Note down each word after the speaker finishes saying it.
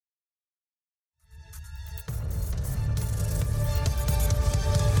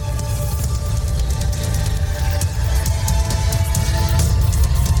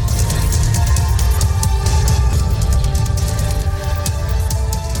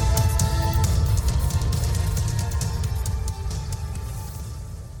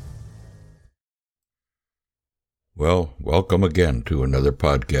Well, welcome again to another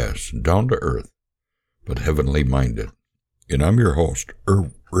podcast, Down to Earth, but Heavenly Minded. And I'm your host,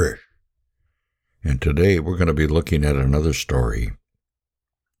 Rish. And today we're going to be looking at another story.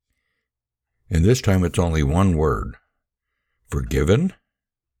 And this time it's only one word. Forgiven?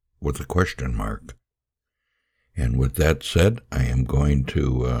 With a question mark. And with that said, I am going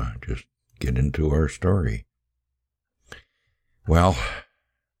to just get into our story. Well,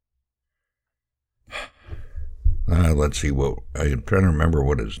 let's see I'm trying to remember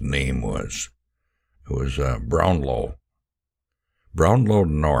what his name was. It was Brownlow. Brownlow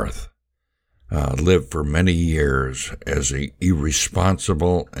North lived for many years as an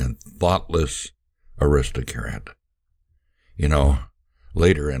irresponsible and thoughtless aristocrat. You know,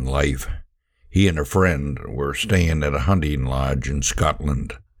 later in life, he and a friend were staying at a hunting lodge in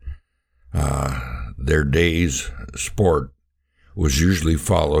Scotland. Their day's sport was usually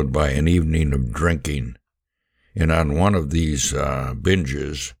followed by an evening of drinking. And on one of these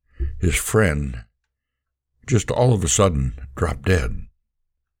binges, his friend just all of a sudden dropped dead.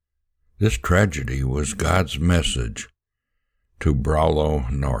 This tragedy was God's message to Brownlow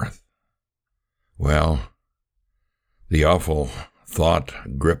North. Well, the awful thought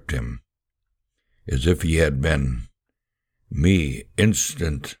gripped him, as if he had been me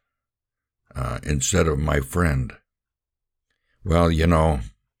instead of my friend. Well, you know,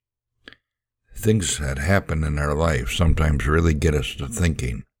 things that happen in our life sometimes really get us to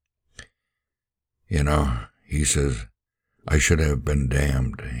thinking. You know, he says, I should have been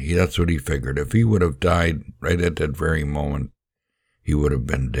damned. That's what he figured. If he would have died right at that very moment, he would have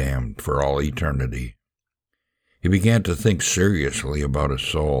been damned for all eternity. He began to think seriously about his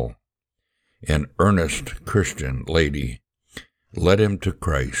soul. An earnest Christian lady led him to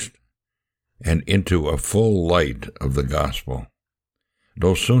Christ and into a full light of the gospel.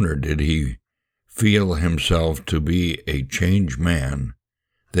 No sooner did he feel himself to be a changed man,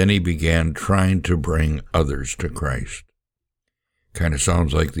 then he began trying to bring others to Christ. Kind of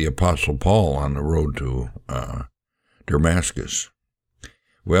sounds like the Apostle Paul on the road to Damascus.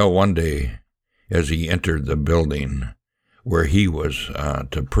 Well, one day, as he entered the building where he was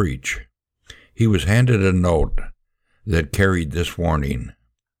to preach, he was handed a note that carried this warning: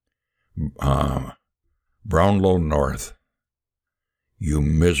 Brownlow North, you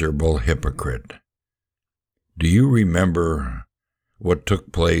miserable hypocrite. Do you remember what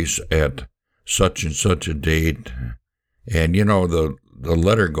took place at such and such a date? And, you know, the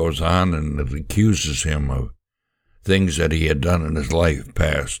letter goes on and it accuses him of things that he had done in his life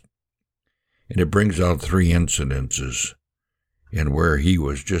past. And it brings out 3 incidences and where he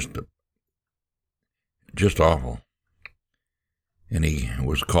was just awful. And he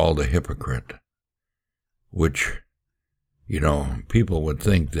was called a hypocrite, which, you know, people would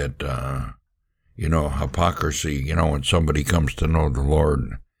think that, hypocrisy, when somebody comes to know the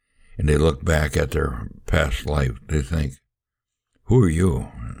Lord and they look back at their past life, they think, who are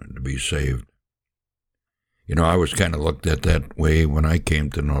you to be saved? I was kind of looked at that way when I came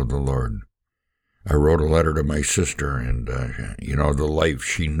to know the Lord. I wrote a letter to my sister, and, the life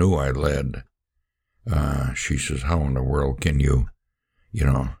she knew I led, she says, how in the world can you,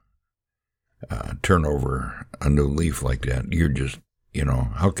 turn over a new leaf like that? You're just,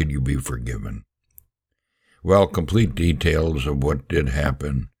 how could you be forgiven? Well, complete details of what did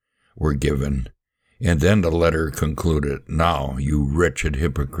happen were given, and then the letter concluded, now, you wretched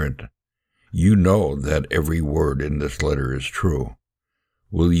hypocrite, you know that every word in this letter is true.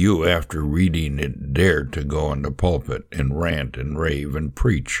 Will you, after reading it, dare to go in the pulpit and rant and rave and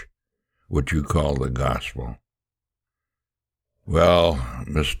preach what you call the gospel? Well,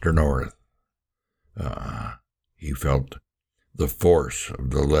 Mr. North, he felt the force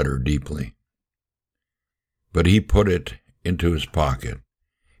of the letter deeply. But he put it into his pocket,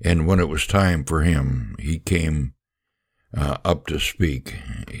 and when it was time for him, he came up to speak.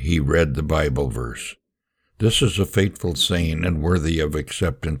 He read the Bible verse. This is a faithful saying and worthy of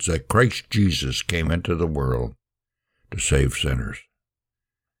acceptance that Christ Jesus came into the world to save sinners.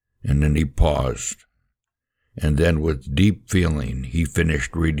 And then he paused, and then with deep feeling, he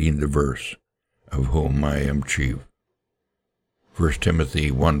finished reading the verse, of whom I am chief. 1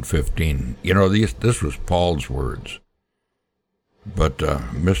 Timothy 1:15. This was Paul's words. But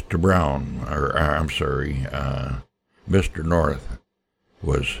Mr. North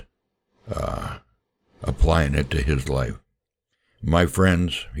was applying it to his life. My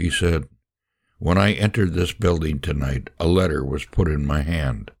friends, he said, when I entered this building tonight, a letter was put in my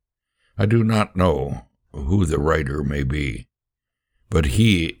hand. I do not know who the writer may be, but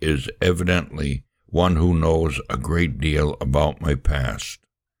he is evidently one who knows a great deal about my past.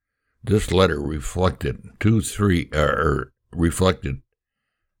 This letter reflected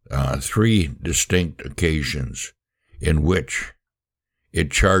three distinct occasions in which it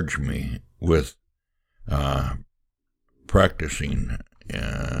charged me with practicing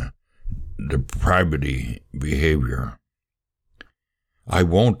depravity behavior. I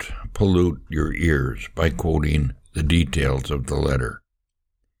won't pollute your ears by quoting the details of the letter.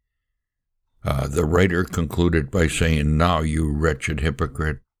 The writer concluded by saying, "Now, you wretched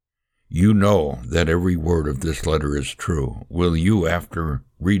hypocrite, you know that every word of this letter is true. Will you, after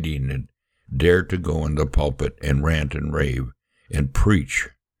reading it, dare to go in the pulpit and rant and rave and preach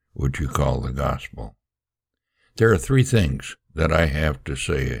what you call the gospel?" There are three things that I have to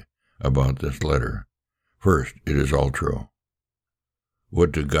say about this letter. First, it is all true.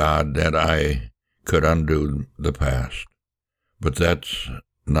 Would to God that I could undo the past, but that's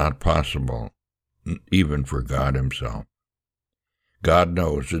not possible, even for God himself. God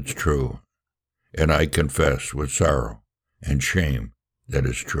knows it's true, and I confess with sorrow and shame that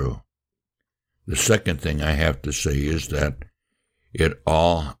it's true. The second thing I have to say is that it's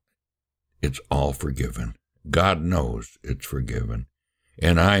all forgiven. God knows it's forgiven,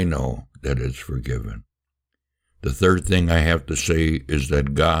 and I know that it's forgiven. The third thing I have to say is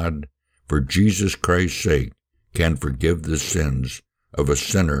that God, for Jesus Christ's sake, can forgive the sins of a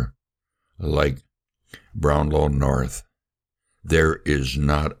sinner like Brownlow North. There is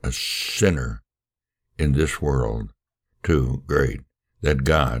not a sinner in this world too great that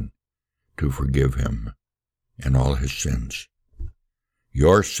God to forgive him and all his sins.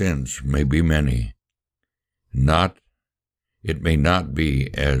 Your sins may be many. It may not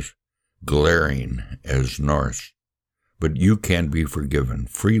be as glaring as North's, but you can be forgiven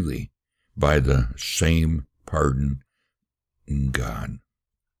freely by the same pardon in God.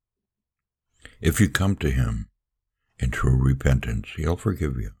 If you come to him in true repentance, he'll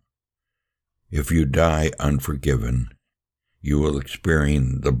forgive you. If you die unforgiven, you will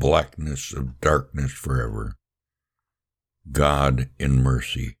experience the blackness of darkness forever. God, in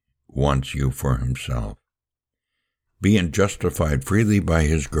mercy, wants you for himself. Being justified freely by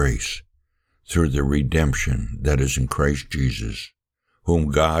his grace through the redemption that is in Christ Jesus,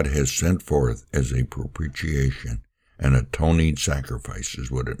 whom God has sent forth as a propitiation, an atoning sacrifice is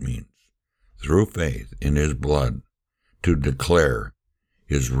what it means, through faith in his blood, to declare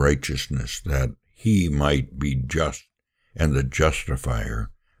his righteousness, that he might be just and the justifier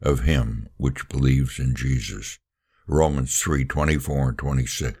of him which believes in Jesus. Romans 3:24 and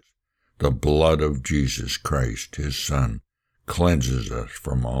 26. The blood of Jesus Christ, his Son, cleanses us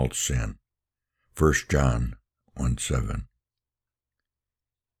from all sin. 1 John 1:7.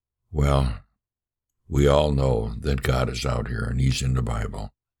 Well, we all know that God is out here and he's in the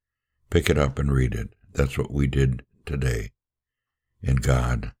Bible. Pick it up and read it. That's what we did today. And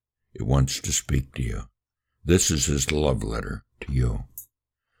God, it wants to speak to you. This is his love letter to you.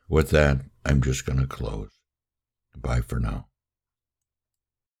 With that, I'm just going to close. Bye for now.